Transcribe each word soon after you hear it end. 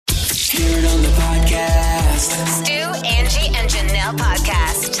Angie and Janelle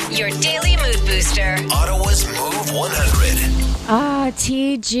podcast. Your daily mood booster. Ottawa's Move 100.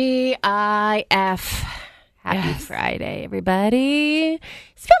 TGIF. Happy Friday, everybody.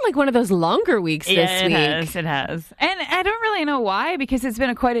 It's felt like one of those longer weeks this week. It has. And I don't really know why, because it's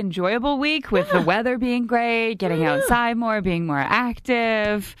been a quite enjoyable week with the weather being great, getting outside more, being more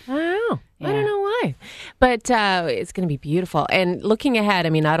active. I don't know. Yeah. I don't know why. But it's going to be beautiful. And looking ahead,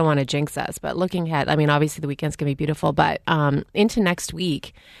 I mean, I don't want to jinx us, but looking ahead, I mean, obviously the weekend's going to be beautiful, but into next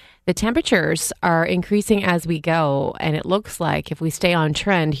week, the temperatures are increasing as we go, and it looks like if we stay on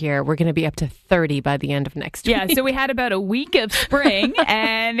trend here, we're going to be up to 30 by the end of next week. Yeah, so we had about a week of spring,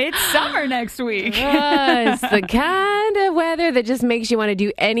 and it's summer next week. It's the kind of weather that just makes you want to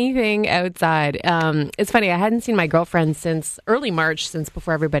do anything outside. It's funny, I hadn't seen my girlfriend since early March, since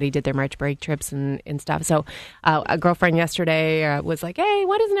before everybody did their March break trips and stuff. So a girlfriend yesterday was like, hey,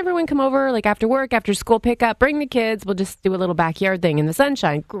 why doesn't everyone come over like after work, after school pickup, bring the kids, we'll just do a little backyard thing in the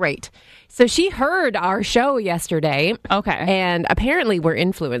sunshine. Great. So she heard our show yesterday. Okay. And apparently we're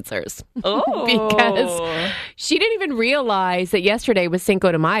influencers. Oh. Because she didn't even realize that yesterday was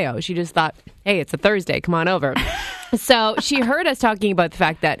Cinco de Mayo. She just thought, hey, it's a Thursday. Come on over. So she heard us talking about the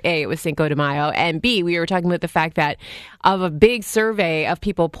fact that A, it was Cinco de Mayo, and B, we were talking about the fact that of a big survey of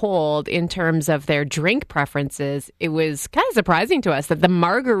people polled in terms of their drink preferences, it was kind of surprising to us that the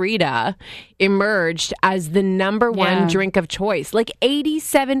margarita emerged as the number one drink of choice. Like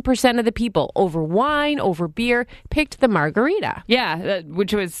 87% of the people over wine, over beer, picked the margarita. Yeah,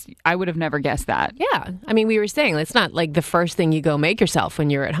 which was, I would have never guessed that. Yeah. I mean, we were saying it's not like the first thing you go make yourself when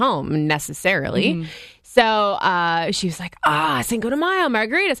you're at home necessarily. Mm-hmm. So she was like, Cinco de Mayo,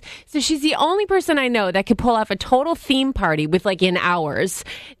 margaritas. So she's the only person I know that could pull off a total theme party with like in hours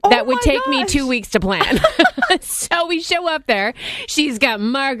that would take me 2 weeks to plan. So we show up there. She's got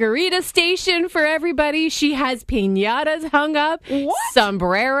margarita station for everybody. She has piñatas hung up,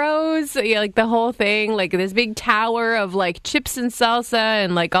 sombreros, like the whole thing, like this big tower of like chips and salsa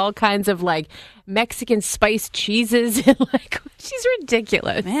and like all kinds of like Mexican spiced cheeses. And like, she's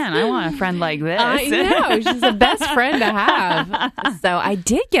ridiculous. Man, I want a friend like this. I know. She's the best friend to have. So I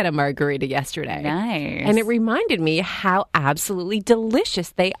did get a margarita yesterday. Nice. And it reminded me how absolutely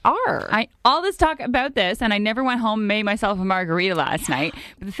delicious they are. All this talk about this, and I never went home and made myself a margarita last night.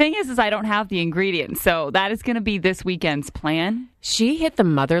 But the thing is I don't have the ingredients. So that is going to be this weekend's plan. She hit the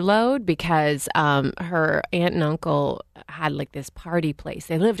mother load because her aunt and uncle had like this party place.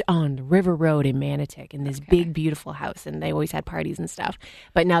 They lived on River Road in Manotick in this big, beautiful house, and they always had parties and stuff.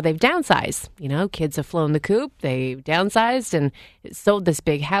 But now they've downsized. You know, kids have flown the coop. They downsized and sold this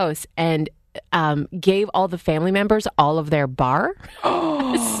big house and gave all the family members all of their bar.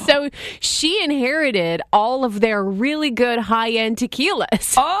 So she inherited all of their really good high-end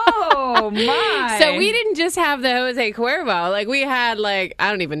tequilas. Oh, my. So we didn't just have the Jose Cuervo. Like, we had, like, I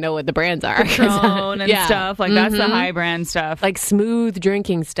don't even know what the brands are. Patron and stuff. Like, that's the high brand stuff. Like, smooth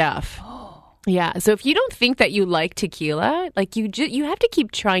drinking stuff. Yeah. So if you don't think that you like tequila, like you have to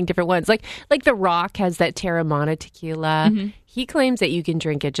keep trying different ones. Like The Rock has that Teremana tequila. Mm-hmm. He claims that you can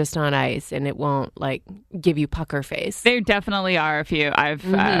drink it just on ice and it won't like give you pucker face. There definitely are a few.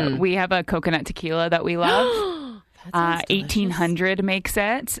 We have a coconut tequila that we love. 1800 makes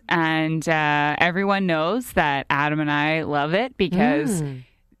it, and everyone knows that Adam and I love it because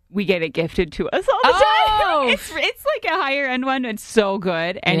we get it gifted to us all the time. It's like a higher end one. It's so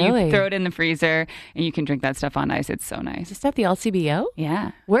good. And you throw it in the freezer and you can drink that stuff on ice. It's so nice. Just at the LCBO?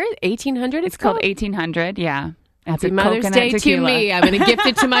 Yeah. Where? 1800? It's called 1800, yeah. Happy Mother's Day tequila. to me. I'm going to gift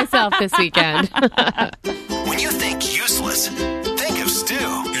it to myself this weekend. When you think useless, think of Stu.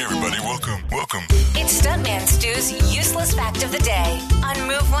 Hey, everybody. Welcome. It's Stuntman Stu's useless fact of the day on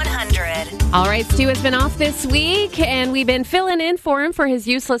Move 100. All right, Stu has been off this week, and we've been filling in for him for his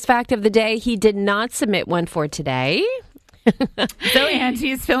useless fact of the day. He did not submit one for today. So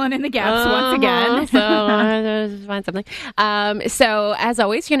Angie's filling in the gaps once again. So find something. So as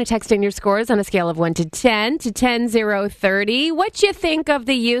always, you're going to text in your scores on a scale of 1 to 10 to 10, 0, 30. What you think of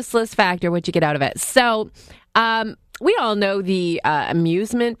the useless fact or what you get out of it? So we all know the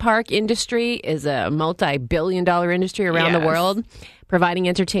amusement park industry is a multi-billion-dollar industry around the world, providing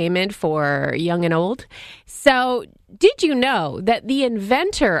entertainment for young and old. So did you know that the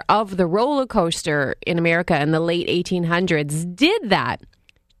inventor of the roller coaster in America in the late 1800s did that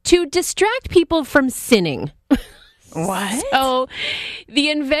to distract people from sinning? What? So the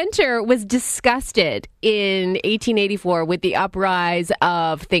inventor was disgusted in 1884 with the uprise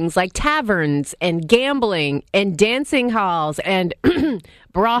of things like taverns and gambling and dancing halls and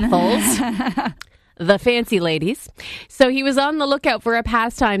brothels the fancy ladies. So he was on the lookout for a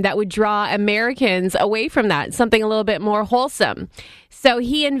pastime that would draw Americans away from that, something a little bit more wholesome. So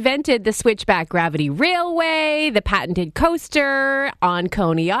he invented the Switchback Gravity Railway, the patented coaster on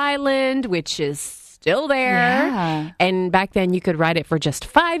Coney Island, which is still there. Yeah. And back then you could ride it for just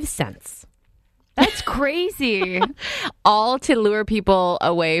 5 cents. That's crazy. All to lure people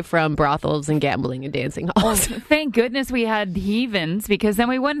away from brothels and gambling and dancing halls. Thank goodness we had heavens, because then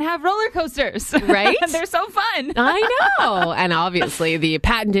we wouldn't have roller coasters. Right? They're so fun. I know. And obviously the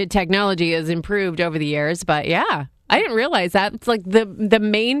patented technology has improved over the years. But yeah, I didn't realize that. It's like the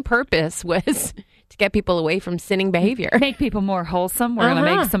main purpose was to get people away from sinning behavior. Make people more wholesome. We're going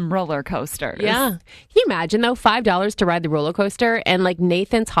to make some roller coasters. Yeah. Can you imagine, though, $5 to ride the roller coaster? And like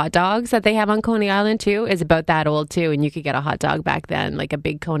Nathan's hot dogs that they have on Coney Island, too, is about that old, too. And you could get a hot dog back then, like a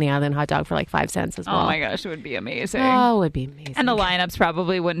big Coney Island hot dog for like 5 cents as well. Oh, my gosh. It would be amazing. Oh, it would be amazing. And the lineups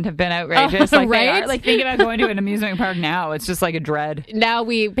probably wouldn't have been outrageous. Like right? they are. Like, think about going to an amusement park now. It's just like a dread. Now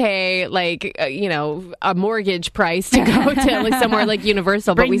we pay like, a mortgage price to go to like somewhere like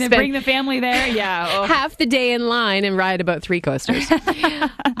Universal. But we bring the family there. Yeah. Oh. Half the day in line and ride about 3 coasters.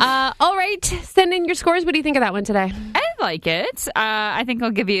 All right. Send in your scores. What do you think of that one today? I like it. I think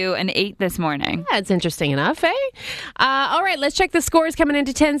I'll give you an 8 this morning. That's interesting enough, eh? All right. Let's check the scores coming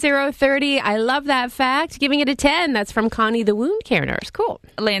into 10-0-30. I love that fact. Giving it a 10. That's from Connie the Wound Care Nurse. Cool.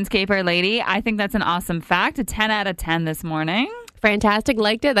 Landscaper lady. I think that's an awesome fact. A 10 out of 10 this morning. Fantastic.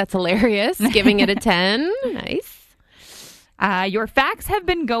 Liked it. That's hilarious. Giving it a 10. Nice. Your facts have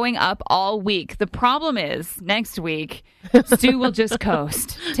been going up all week. The problem is, next week, Stu will just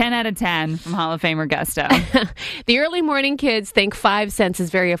coast. 10 out of 10 from Hall of Famer Gusto. The early morning kids think 5 cents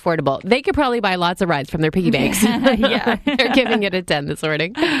is very affordable. They could probably buy lots of rides from their piggy banks. Yeah. They're giving it a 10 this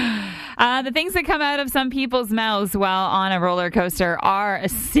morning. The things that come out of some people's mouths while on a roller coaster are a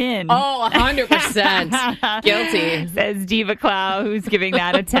sin. Oh, 100%. Guilty. Says Diva Clow, who's giving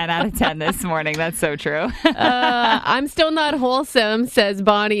that a 10 out of 10 this morning. That's so true. I'm still not wholesome, says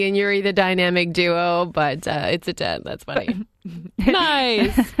Bonnie and Yuri, the dynamic duo, but it's a 10. That's funny.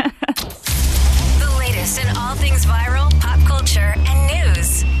 Nice. The latest in all things viral, pop culture, and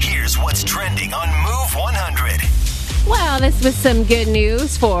news. Here's what's trending on Move 100. Well, this was some good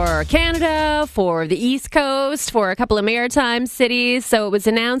news for Canada, for the East Coast, for a couple of maritime cities. So it was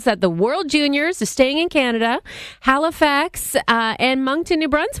announced that the World Juniors are staying in Canada. Halifax and Moncton, New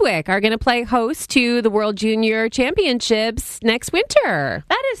Brunswick are going to play host to the World Junior Championships next winter.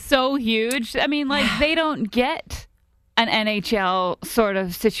 That is so huge. I mean, like, they don't get an NHL sort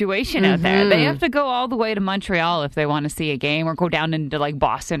of situation out there. They have to go all the way to Montreal if they want to see a game, or go down into like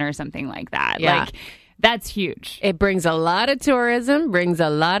Boston or something like that. Yeah. Like, that's huge. It brings a lot of tourism, brings a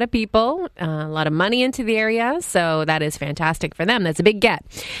lot of people, a lot of money into the area. So that is fantastic for them. That's a big get.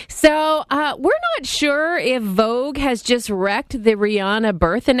 So we're not sure if Vogue has just wrecked the Rihanna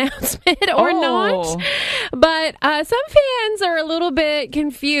birth announcement or not. But some fans are a little bit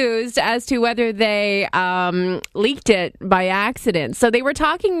confused as to whether they leaked it by accident. So they were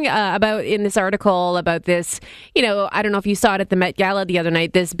talking about in this article about this, I don't know if you saw it at the Met Gala the other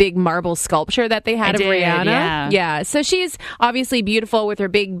night, this big marble sculpture that they had of Rihanna. Yeah. So she's obviously beautiful with her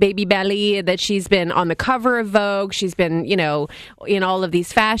big baby belly, that she's been on the cover of Vogue. She's been, in all of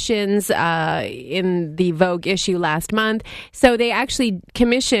these fashions in the Vogue issue last month. So they actually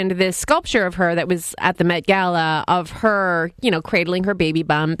commissioned this sculpture of her that was at the Met Gala of her, cradling her baby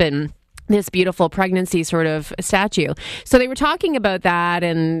bump and this beautiful pregnancy sort of statue. So they were talking about that,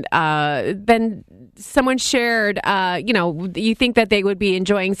 and then someone shared, you think that they would be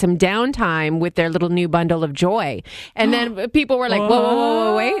enjoying some downtime with their little new bundle of joy. And then people were like,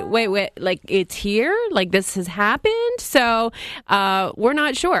 whoa, wait, like it's here? Like this has happened? So we're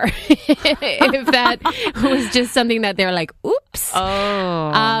not sure if that was just something that they're like, oops.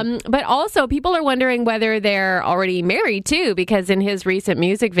 But also people are wondering whether they're already married too, because in his recent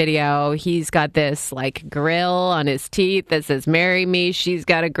music video, he's got this like grill on his teeth that says marry me. She's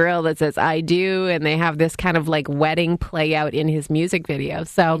got a grill that says I do, and they have this kind of like wedding play out in his music video.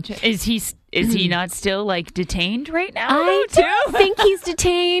 So is he not still like detained right now? I don't think he's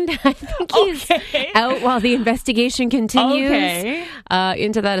detained. I think he's out while the investigation continues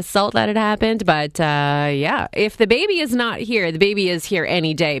into that assault that had happened. But yeah, if the baby is not here, the baby is here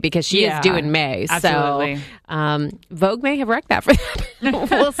any day because she is due in May. Absolutely. So Vogue may have wrecked that for them.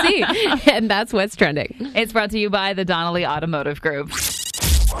 We'll see. And that's what's trending. It's brought to you by the Donnelly Automotive Group.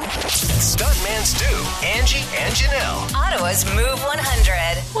 Stuntman Stu, Angie, and Janelle. Ottawa's Move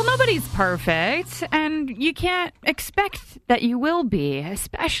 100. Well, nobody Nobody's perfect, and you can't expect that you will be,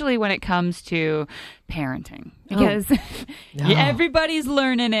 especially when it comes to parenting. Because everybody's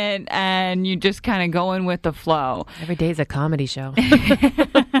learning it, and you're just kind of going with the flow. Every day's a comedy show.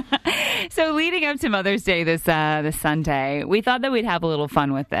 So leading up to Mother's Day this Sunday, we thought that we'd have a little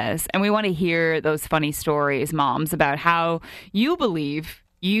fun with this. And we want to hear those funny stories, moms, about how you believe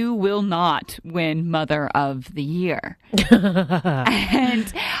you will not win Mother of the Year.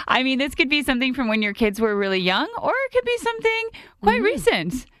 And I mean, this could be something from when your kids were really young, or it could be something quite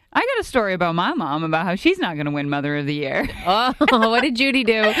recent. I got a story about my mom about how she's not going to win Mother of the Year. Oh, what did Judy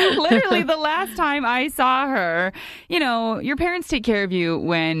do? Literally, the last time I saw her, your parents take care of you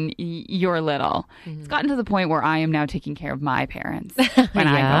when you're little. It's gotten to the point where I am now taking care of my parents when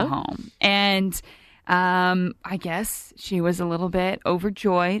I go home. And I guess she was a little bit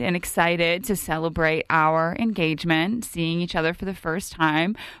overjoyed and excited to celebrate our engagement, seeing each other for the first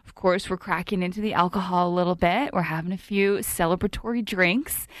time. Of course, we're cracking into the alcohol a little bit. We're having a few celebratory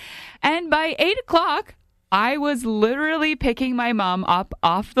drinks. And by 8 o'clock, I was literally picking my mom up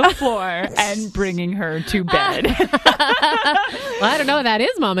off the floor and bringing her to bed. Well, I don't know. That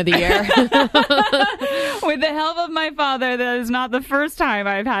is Mom of the Year. With the help of my father, that is not the first time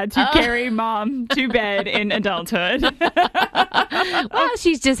I've had to carry Mom to bed in adulthood. Well,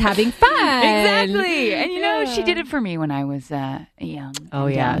 she's just having fun. Exactly. And, she did it for me when I was young. Oh,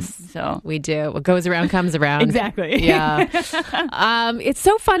 yes. So we do. What goes around comes around. Exactly. Yeah. It's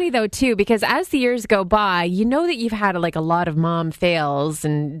so funny, though, too, because as the years go by, you know that you've had a lot of mom fails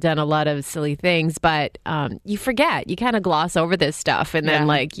and done a lot of silly things, but you forget. You kind of gloss over this stuff. And then,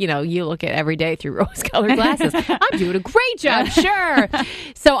 you look at every day through rose-colored glasses. I'm doing a great job, sure.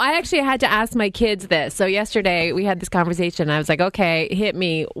 So I actually had to ask my kids this. So yesterday we had this conversation. I was like, okay, hit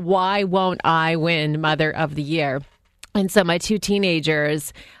me. Why won't I win Mother of the Year? And so my two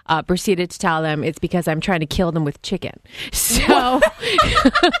proceeded to tell them it's because I'm trying to kill them with chicken. So,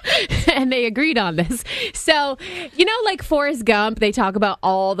 and they agreed on this. So, like Forrest Gump, they talk about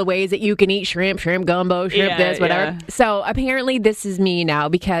all the ways that you can eat shrimp gumbo, this, whatever. Yeah. So apparently this is me now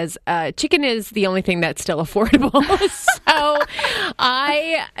because chicken is the only thing that's still affordable. So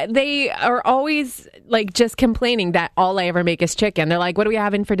they are always just complaining that all I ever make is chicken. They're like, what are we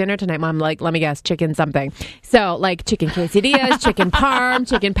having for dinner tonight, Mom? Like, let me guess, chicken something. So chicken quesadillas, chicken parm,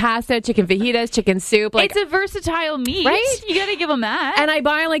 chicken pasta, chicken fajitas, chicken soup. It's a versatile meat. Right? You got to give them that. And I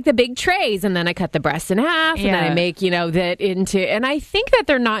buy the big trays and then I cut the breasts in half and then I make, that into, and I think that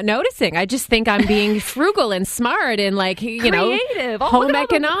they're not noticing. I just think I'm being frugal and smart and creative. Home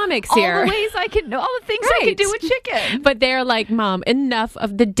economics here. All the ways all the things I can do with chicken. But they're like, Mom, enough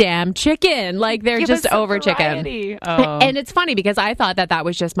of the damn chicken. They're just over chicken. Oh. And it's funny because I thought that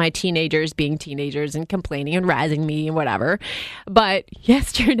was just my teenagers being teenagers and complaining and razzing me and whatever. But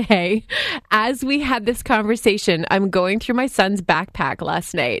yesterday, as we had this conversation, I'm going through my son's backpack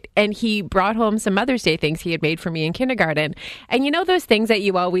last night and he brought home some Mother's Day things he had made for me in kindergarten. And those things that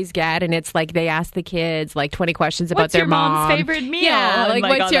you always get, and it's they ask the kids 20 questions about their mom. What's your mom's favorite meal? Yeah,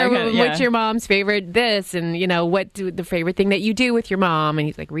 what's your mom's favorite this, and what the favorite thing that you do with your mom? And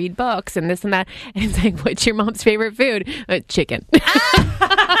he's like, read books and this and that. And it's like, what's your mom's favorite food? Chicken.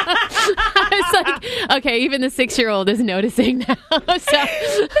 It's like, okay, even the 6-year-old is noticing now. So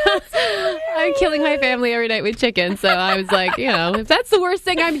I'm killing my family every night with chicken. So I was like, if that's the worst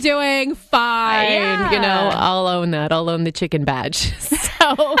thing I'm doing, fine. Yeah. I'll own that. I'll own the chicken badge.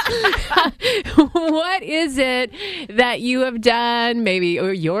 So what is it that you have done, maybe,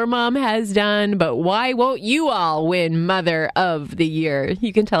 or your mom has done, but why won't you all win Mother of the Year?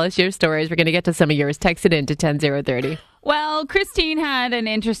 You can tell us your stories. We're going to get to some of yours. Text it in to 10030. Well, Christine had an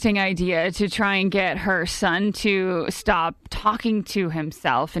interesting idea to try and get her son to stop talking to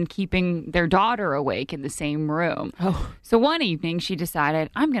himself and keeping their daughter awake in the same room. Oh. So one evening she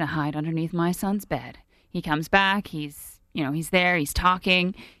decided, I'm going to hide underneath my son's bed. He comes back. He's there. He's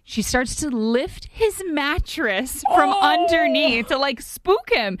talking. She starts to lift his mattress from underneath to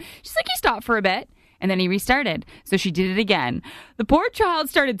spook him. She's like, he stopped for a bit. And then he restarted. So she did it again. The poor child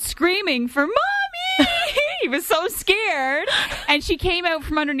started screaming for Mommy. He was so scared. And she came out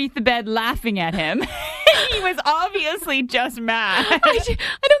from underneath the bed laughing at him. He was obviously just mad. I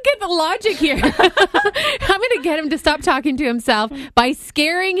don't get the logic here. I'm going to get him to stop talking to himself by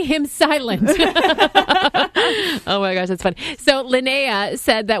scaring him silent. Oh my gosh, that's funny. So Linnea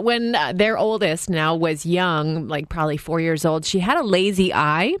said that when their oldest now was young, probably 4 years old, she had a lazy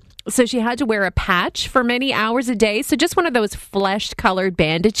eye. So she had to wear a patch for many hours a day. So just one of those flesh-colored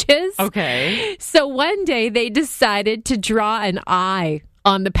bandages. Okay. So one day they decided to draw an eye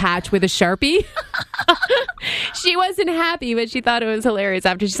on the patch with a Sharpie. She wasn't happy, but she thought it was hilarious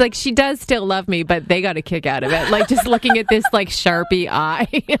after. She's like, she does still love me, but they got a kick out of it. Like, just looking at this, like, Sharpie eye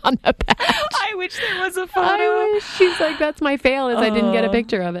on the patch. I wish there was a photo. I wish. She's like, that's my fail, is I didn't get a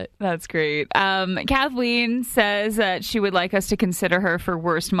picture of it. That's great. Kathleen says that she would like us to consider her for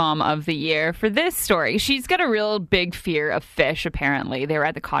Worst Mom of the Year for this story. She's got a real big fear of fish, apparently. They were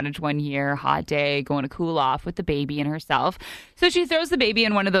at the cottage one year, hot day, going to cool off with the baby and herself. So she throws the baby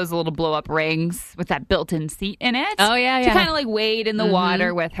in one of those little blow-up rings with that built-in seat in it. Oh, yeah, to kind of like wade in the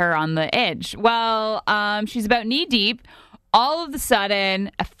water with her on the edge. Well, she's about knee-deep. All of a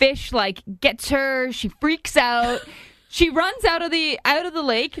sudden, a fish like gets her. She freaks out. She runs out of the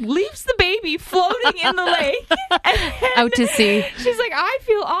lake, leaves the baby floating in the lake. Out to sea. She's like, I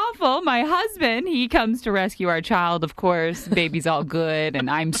feel awful. My husband, he comes to rescue our child, of course. Baby's all good. And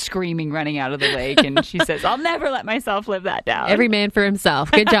I'm screaming, running out of the lake. And she says, I'll never let myself live that down. Every man for himself.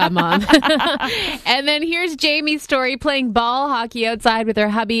 Good job, Mom. And then here's Jamie's story, playing ball hockey outside with her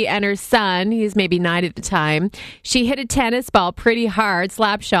hubby and her son. He's maybe 9 at the time. She hit a tennis ball pretty hard,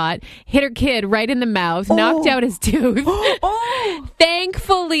 slap shot, hit her kid right in the mouth, knocked out his tooth.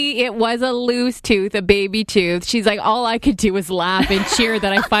 Thankfully, it was a loose tooth, a baby tooth. She's like, all I could do was laugh and cheer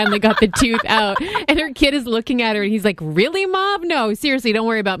that I finally got the tooth out. And her kid is looking at her and he's like, really, Mom? No, seriously, don't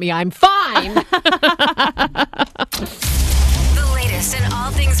worry about me. I'm fine. The latest in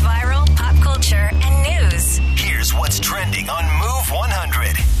all things viral, pop culture, and news. Here's what's trending on Move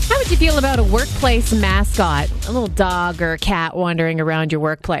 100. How would you feel about a workplace mascot, a little dog or a cat wandering around your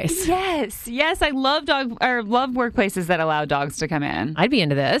workplace? Yes, I love workplaces that allow dogs to come in. I'd be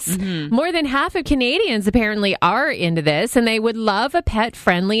into this. More than half of Canadians apparently are into this, and they would love a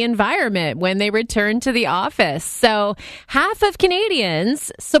pet-friendly environment when they return to the office. So half of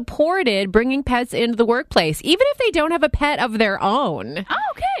Canadians supported bringing pets into the workplace, even if they don't have a pet of their own.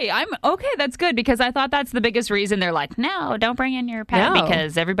 Okay, I'm okay. That's good, because I thought that's the biggest reason they're like, no, don't bring in your pet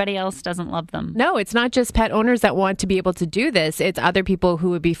because everybody else doesn't love them. No, it's not just pet owners that want to be able to do this. It's other people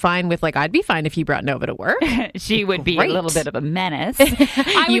who would be fine with, like, I'd be fine if you brought Nova to work. She would be a little bit of a menace.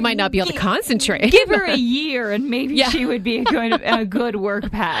 You might not be able to concentrate. Give her a year and maybe she would be a good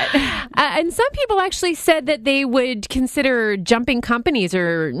work pet. And some people actually said that they would consider jumping companies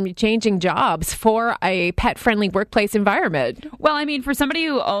or changing jobs for a pet-friendly workplace environment. Well, I mean, for somebody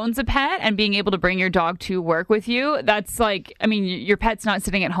who owns a pet and being able to bring your dog to work with you, that's like, I mean, your pet's not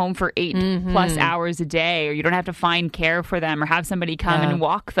sitting at home for 8+ hours a day, or you don't have to find care for them or have somebody come and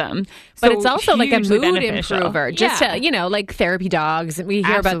walk them. But it's also like a mood beneficial. improver. Just to, like therapy dogs. We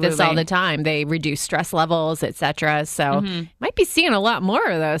hear about this all the time. They reduce stress levels, etc. So might be seeing a lot more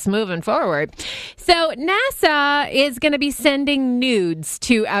of those moving forward. So NASA is going to be sending nudes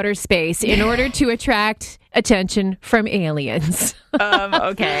to outer space in order to attract attention from aliens.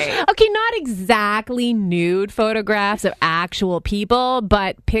 Okay, not exactly nude photographs of actual people,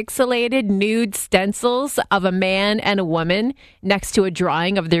 but pixelated nude stencils of a man and a woman next to a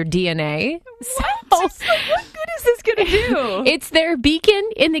drawing of their DNA. What good is this going to do? It's their beacon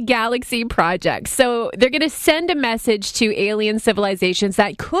in the galaxy project. So they're going to send a message to alien civilizations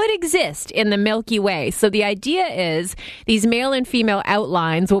that could exist in the Milky Way. So the idea is these male and female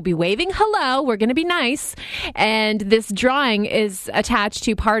outlines will be waving hello, we're going to be nice, and this drawing is attached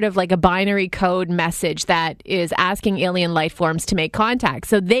to part of like a binary code message that is asking alien life forms to make contact.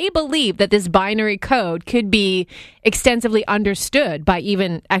 So they believe that this binary code could be extensively understood by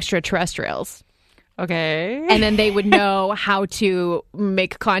even extraterrestrials. Okay. And then they would know how to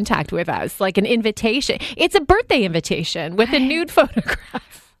make contact with us, like an invitation. It's a birthday invitation with a nude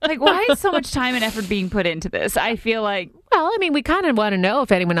photograph. Like, why is so much time and effort being put into this? I feel like... Well, I mean, we kind of want to know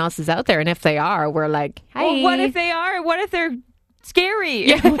if anyone else is out there. And if they are, we're like, hey. Well, what if they are? What if they're scary?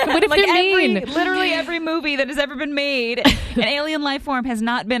 Yeah, what if like they're mean? Literally every movie that has ever been made, an alien life form has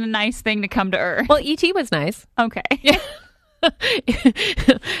not been a nice thing to come to Earth. Well, E.T. was nice. Okay.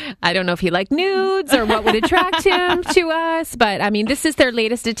 I don't know if he liked nudes or what would attract him to us, but I mean, this is their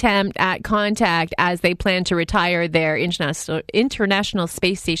latest attempt at contact as they plan to retire their international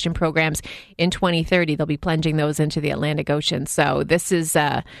space station programs in 2030. They'll be plunging those into the Atlantic Ocean. So this is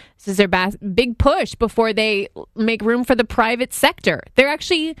their big push before they make room for the private sector. They're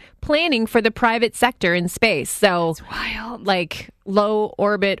actually planning for the private sector in space. So it's wild. Like low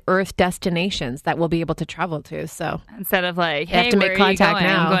orbit Earth destinations that we'll be able to travel to. So instead of like, hey, have to make contact going?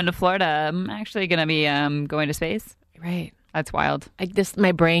 now. I'm going to Florida. I'm actually going to be going to space. Right. That's wild.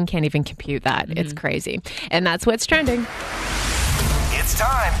 My brain can't even compute that. Mm-hmm. It's crazy. And that's what's trending. It's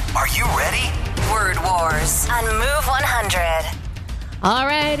time. Are you ready? Word Wars on Move 100. All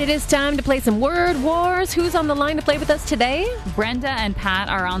right, it is time to play some Word Wars. Who's on the line to play with us today? Brenda and Pat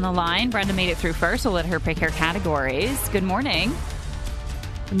are on the line. Brenda made it through first. We'll let her pick her categories. Good morning.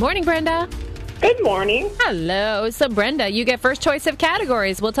 Good morning, Brenda. Good morning. Hello. So, Brenda, you get first choice of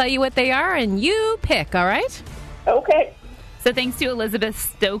categories. We'll tell you what they are, and you pick, all right? Okay. So thanks to Elizabeth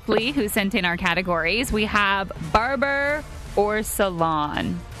Stokely, who sent in our categories, we have barber or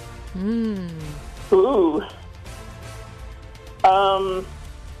salon. Ooh. I'll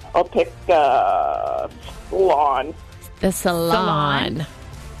pick salon. The salon.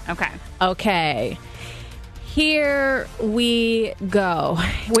 Okay. Okay. Here we go.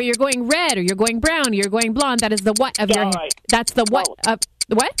 Well, you're going red, or you're going brown, or you're going blonde. That is the what of your hair. Dye. That's the what of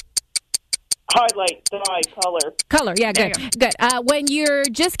what? Highlight, dye, color. Color. Yeah, There good. Good. When you're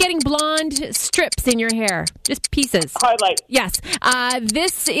just getting blonde strips in your hair, just pieces. Highlight. Yes.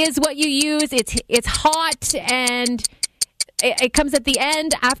 This is what you use. It's hot, and it comes at the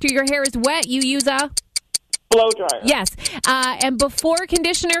end after your hair is wet. You use a Blow dryer. yes. And before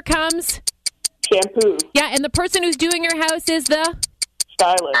conditioner comes, Shampoo. yeah. And the person who's doing your house is the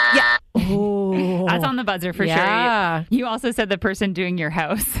Stylist. yeah. Oh, That's on the buzzer for yeah. sure. You also said the person doing your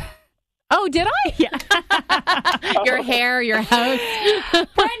house. Oh, did I? Yeah. Your hair, your house.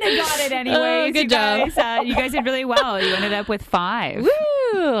 Brenda got it anyways. Oh, good job. You guys did really well. You ended up with 5.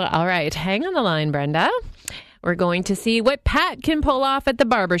 Woo! All right, hang on the line, Brenda. We're going to see what Pat can pull off at the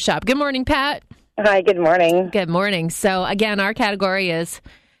barbershop. Good morning, Pat. Hi, good morning. Good morning. So, again, our category is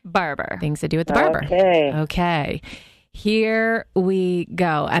Barber. things to do with the barber. Okay. Okay. Here we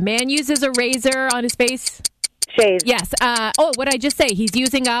go. A man uses a razor on his face. Shave. Yes. What did I just say? He's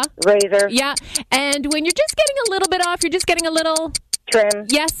using a... Razor. Yeah. And when you're just getting a little bit off, you're just getting a little... Trim.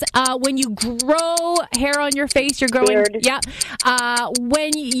 Yes. When you grow hair on your face, you're growing... Beard. Yeah.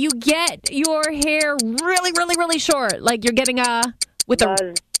 When you get your hair really, really, really short, like you're getting with Buzz.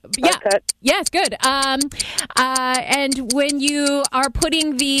 a... Yeah. Cut. Yes, good. And when you are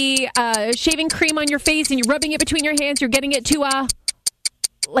putting the shaving cream on your face and you're rubbing it between your hands, you're getting it to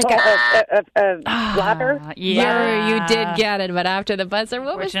like a Flapper. Yeah, you did get it, but after the buzzer,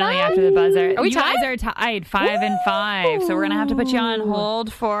 what was Fortunately, that? after the buzzer. Are we you tied? guys are tied 5 and 5. So we're going to have to put you on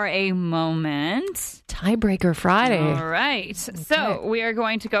hold for a moment. Tiebreaker Friday. All right. So we are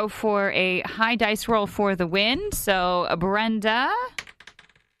going to go for a high dice roll for the win. So Brenda,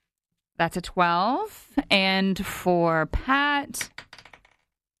 that's a 12. And for Pat,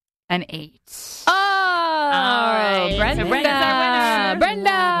 an 8. Oh, All right. Brenda. So Brenda's our winner.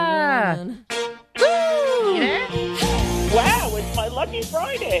 Brenda. Woo! You there? Wow, it's my lucky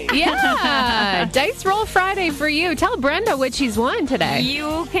Friday. Yeah. Dice Roll Friday for you. Tell Brenda what she's won today.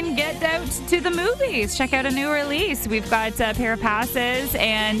 You can get out to the movies. Check out a new release. We've got a pair of passes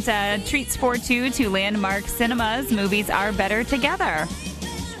and treats for 2 to Landmark Cinemas. Movies are better together.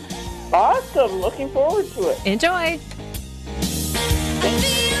 Awesome. Looking forward to it. Enjoy.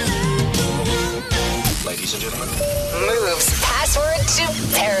 Ladies and gentlemen, Moves password to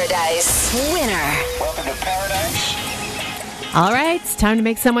paradise. Winner. welcome to paradise. All right. It's time to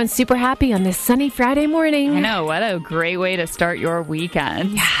make someone super happy on this sunny Friday morning. I know. What a great way to start your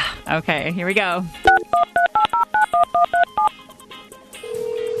weekend. Yeah. Okay, here we go.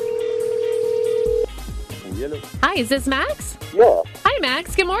 Hi, is this Max? Yeah. Hi,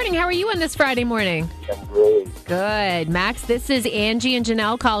 Max. Good morning. How are you on this Friday morning? I'm great. Good. Max, this is Angie and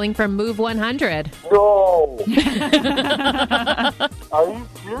Janelle calling from Move 100. No. Are you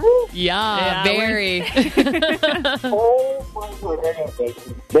serious? Yeah, Yeah, very. Oh my God. Hang on, baby.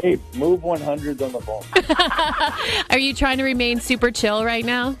 Babe, Move 100's on the phone. Are you trying to remain super chill right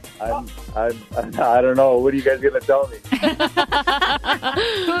now? I don't know. What are you guys going to tell me?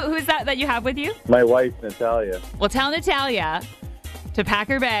 Who's that you have with you? My wife, Natalia. Well, tell Natalia to pack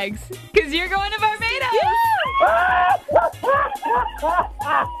her bags because you're going to Barbados.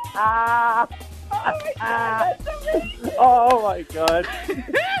 Oh my God.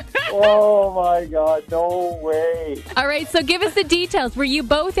 Oh my God. No way. All right, so give us the details. Were you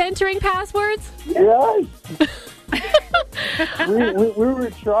both entering passwords? Yes. we were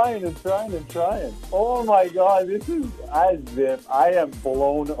trying and trying and trying. Oh my God, this is as if I am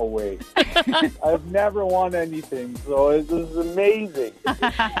blown away. I've never won anything, so this is amazing.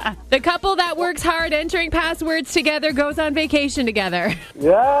 The couple that works hard entering passwords together goes on vacation together.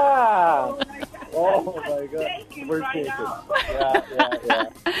 Yeah. Oh my God. We're taken. Yeah.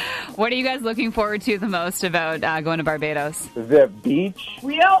 What are you guys looking forward to the most about going to Barbados? The beach.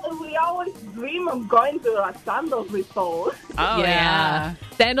 We always dream of going to a Sandals resort. Oh,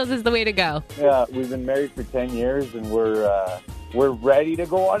 Sandals is the way to go. Yeah, we've been married for 10 years, and we're we're ready to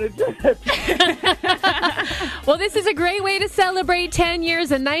go on a trip. Well, this is a great way to celebrate 10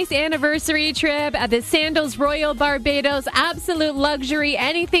 years, a nice anniversary trip at the Sandals Royal Barbados. Absolute luxury.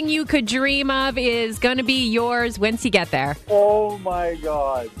 Anything you could dream of is going to be yours once you get there. Oh, my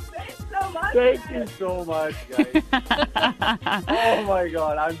God. Thank you so much, guys. Oh, my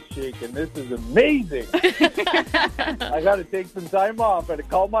God. I'm shaking. This is amazing. I got to take some time off and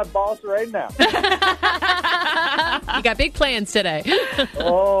call my boss right now. You got big plans today.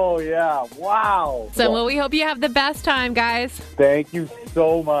 Oh, yeah. Wow. So, well, we hope you have the best time, guys. Thank you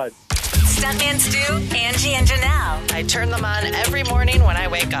so much. Stuntman Stu, Angie, and Janelle. I turn them on every morning when I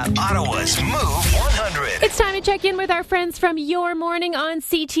wake up. Ottawa's Move 100. It's time to check in with our friends from Your Morning on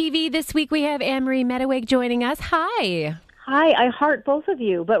CTV. This week we have Anne-Marie Medaweg joining us. Hi. Hi, I heart both of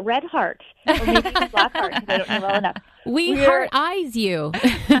you, but red heart. Or maybe even black heart, because I don't know well enough. We heart eyes you.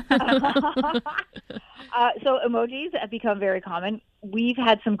 So emojis have become very common. We've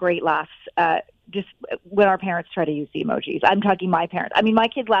had some great laughs just when our parents try to use the emojis. I'm talking my parents. I mean, my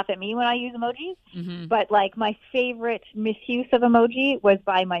kids laugh at me when I use emojis, but like my favorite misuse of emoji was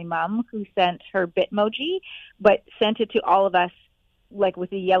by my mom, who sent her Bitmoji, but sent it to all of us like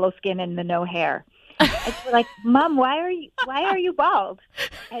with the yellow skin and the no hair. And we're like, Mom, why are you bald?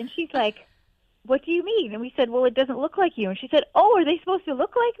 And she's like, what do you mean? And we said, well, it doesn't look like you. And she said, oh, are they supposed to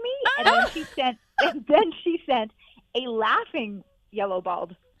look like me? And then she sent a laughing yellow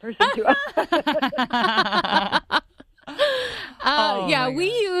bald person to us. We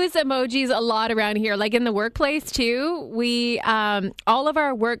use emojis a lot around here, like in the workplace too. We all of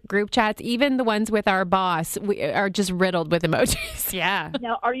our work group chats, even the ones with our boss, we are just riddled with emojis. Yeah.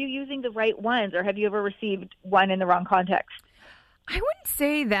 Now, are you using the right ones, or have you ever received one in the wrong context? I wouldn't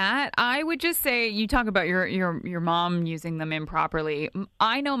say that. I would just say, you talk about your mom using them improperly.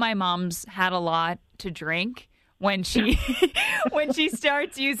 I know my mom's had a lot to drink when she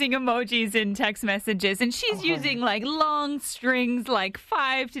starts using emojis in text messages, and she's using like long strings, like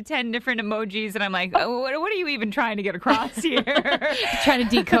 5 to 10 different emojis, and I'm like, oh, what are you even trying to get across here? Trying to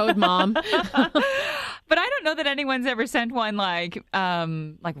decode Mom. But I don't know that anyone's ever sent one like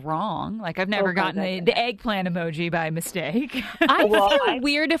wrong. Like I've never gotten the eggplant emoji by mistake. I feel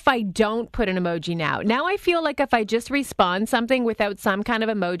weird if I don't put an emoji now. Now I feel like if I just respond something without some kind of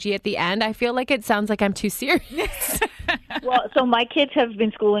emoji at the end, I feel like it sounds like I'm too serious. Well, so my kids have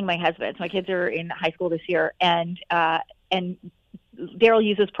been schooling my husband. My kids are in high school this year, and Daryl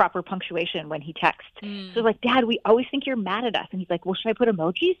uses proper punctuation when he texts. So like, Dad, we always think you're mad at us. And he's like, well, should I put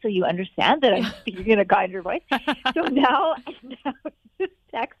emojis so you understand that I'm speaking in a kinder voice? So now his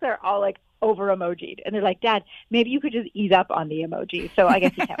texts are all like over emojied. And they're like, Dad, maybe you could just ease up on the emoji. So I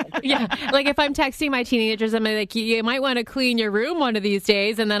guess you can't. Yeah. Like if I'm texting my teenagers, I'm like, you might want to clean your room one of these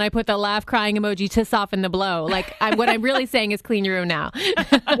days. And then I put the laugh crying emoji to soften the blow. Like what I'm really saying is clean your room now.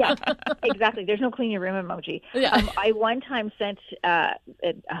 Yeah, exactly. There's no clean your room emoji. Yeah. I one time sent,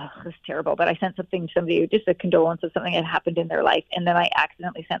 it was terrible, but I sent something to somebody, just a condolence of something that happened in their life. And then I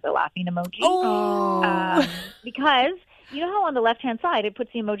accidentally sent the laughing emoji. Because you know how on the left-hand side it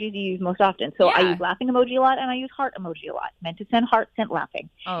puts the emojis you use most often. So I use laughing emoji a lot, and I use heart emoji a lot. Meant to send heart, sent laughing.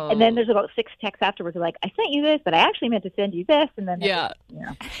 And then there's about 6 texts afterwards like, I sent you this, but I actually meant to send you this. And then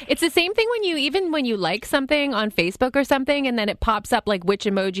it's the same thing when you like something on Facebook or something, and then it pops up like which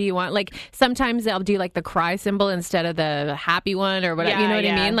emoji you want. Like sometimes they'll do like the cry symbol instead of the happy one or whatever. You know what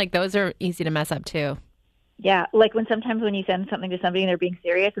I mean? Like those are easy to mess up too. Yeah, like sometimes when you send something to somebody and they're being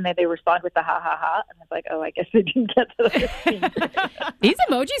serious and then they respond with the ha ha ha, and it's like, oh, I guess they didn't get to the These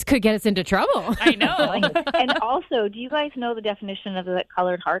emojis could get us into trouble. I know. And also, do you guys know the definition of the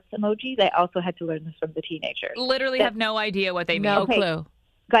colored hearts emojis? I also had to learn this from the teenagers. Literally have no idea what they mean. No clue.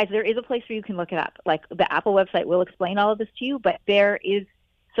 Guys, there is a place where you can look it up. Like the Apple website will explain all of this to you, but there is.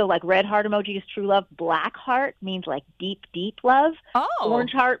 So like red heart emoji is true love. Black heart means like deep, deep love.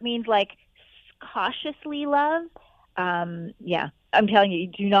 Orange heart means like cautiously love. I'm telling you,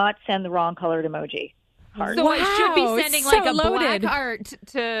 do not send the wrong colored emoji. Heart. So I should be sending like a loaded. black heart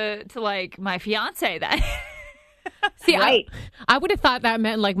to like my fiance then. See, right. I would have thought that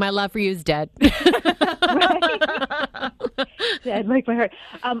meant like my love for you is dead. Dead like my heart.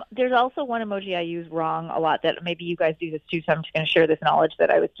 There's also one emoji I use wrong a lot that maybe you guys do this too, so I'm just going to share this knowledge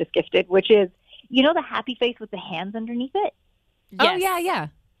that I was just gifted, which is, you know the happy face with the hands underneath it? Yes. Oh, yeah.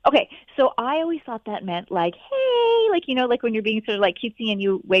 Okay, so I always thought that meant like, hey, like, you know, like when you're being sort of like cutesy and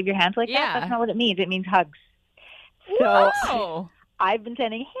you wave your hands like that. That's not what it means. It means hugs. So I've been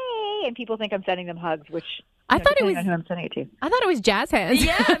sending hey, and people think I'm sending them hugs, which I thought it depending was. on who I'm sending it to. I thought it was jazz hands.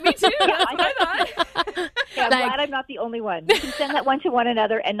 Yeah, me too. That's what I thought. Yeah, I'm Like- glad I'm not the only one. We can send that one to one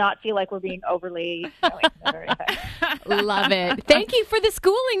another and not feel like we're being overly annoying. Love it. Thank you for the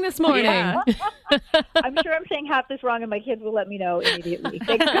schooling this morning. Yeah. I'm sure I'm saying half this wrong, and my kids will let me know immediately.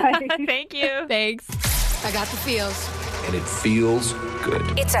 Thanks, guys. Thank you. Thanks. I got the feels. And it feels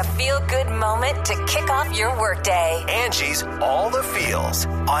good. It's a feel-good moment to kick off your workday. Angie's All the Feels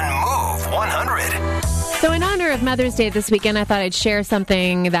on Move 100. So in honor of Mother's Day this weekend, I thought I'd share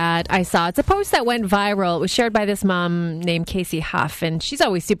something that I saw. It's a post that went viral. It was shared by this mom named Casey Huff, and she's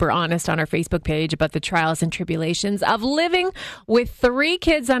always super honest on her Facebook page about the trials and tribulations of living with 3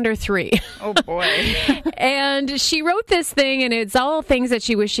 kids under 3. Oh, boy. And she wrote this thing, and it's all things that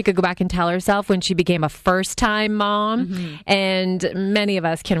she wished she could go back and tell herself when she became a first-time mom. And many of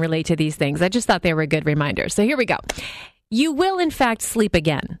us can relate to these things. I just thought they were a good reminder. So here we go. You will, in fact, sleep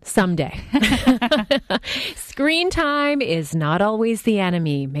again someday. Screen time is not always the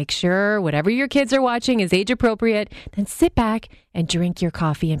enemy. Make sure whatever your kids are watching is age appropriate. Then sit back and drink your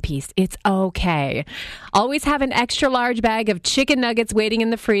coffee in peace. It's okay. Always have an extra large bag of chicken nuggets waiting in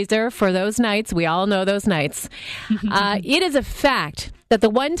the freezer for those nights. We all know those nights. It is a fact that the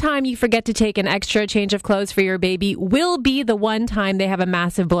one time you forget to take an extra change of clothes for your baby will be the one time they have a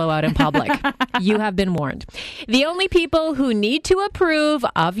massive blowout in public. You have been warned. The only people who need to approve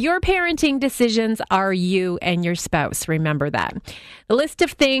of your parenting decisions are you and your spouse. Remember that. The list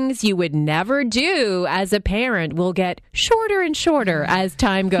of things you would never do as a parent will get shorter and shorter as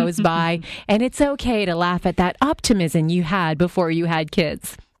time goes by, and it's okay to laugh at that optimism you had before you had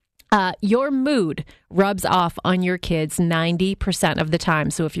kids. Your mood rubs off on your kids 90% of the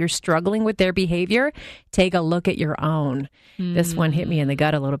time. So if you're struggling with their behavior, take a look at your own. This one hit me in the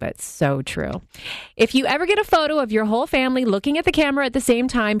gut a little bit. So true. If you ever get a photo of your whole family looking at the camera at the same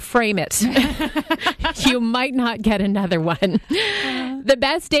time, frame it. You might not get another one. The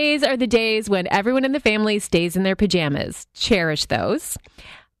best days are the days when everyone in the family stays in their pajamas. Cherish those.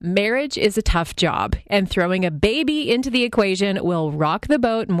 Marriage is a tough job, and throwing a baby into the equation will rock the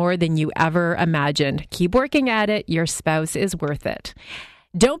boat more than you ever imagined. Keep working at it. Your spouse is worth it.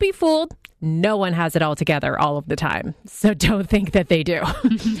 Don't be fooled. No one has it all together all of the time. So don't think that they do.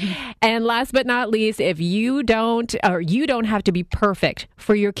 And last but not least, if you don't have to be perfect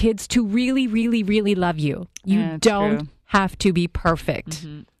for your kids to really, really, really love you. You don't have to be perfect.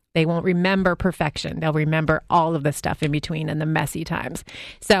 They won't remember perfection. They'll remember all of the stuff in between and the messy times.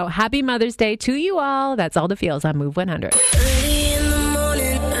 So happy Mother's Day to you all. That's all the feels on Move 100. Early in the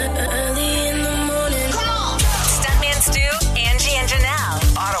morning, early in the morning. Come on! Stuntman Stu, Angie, and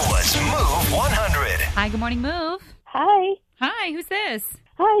Janelle. Ottawa's Move 100. Hi, good morning, Move. Hi. Hi, who's this?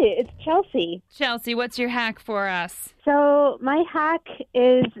 Hi, it's Chelsea. Chelsea, what's your hack for us? So my hack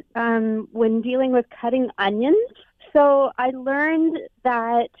is when dealing with cutting onions. So I learned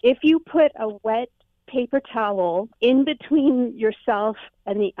that if you put a wet paper towel in between yourself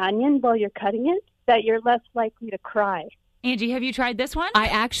and the onion while you're cutting it, that you're less likely to cry. Angie, have you tried this one? I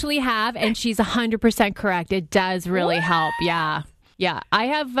actually have, and she's 100% correct. It does really help. Yeah. Yeah, I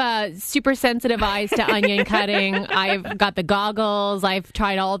have super sensitive eyes to onion cutting. I've got the goggles. I've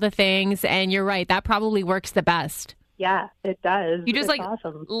tried all the things, and you're right. That probably works the best. Yeah, it does. You just it's like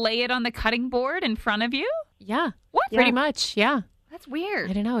awesome. lay it on the cutting board in front of you? Yeah. What? Pretty much, yeah. That's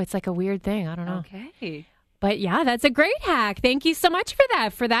weird. I don't know. It's like a weird thing. I don't know. Okay. But yeah, that's a great hack. Thank you so much for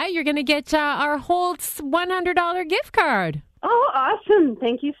that. For that, you're going to get our whole $100 gift card. Oh, awesome.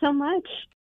 Thank you so much.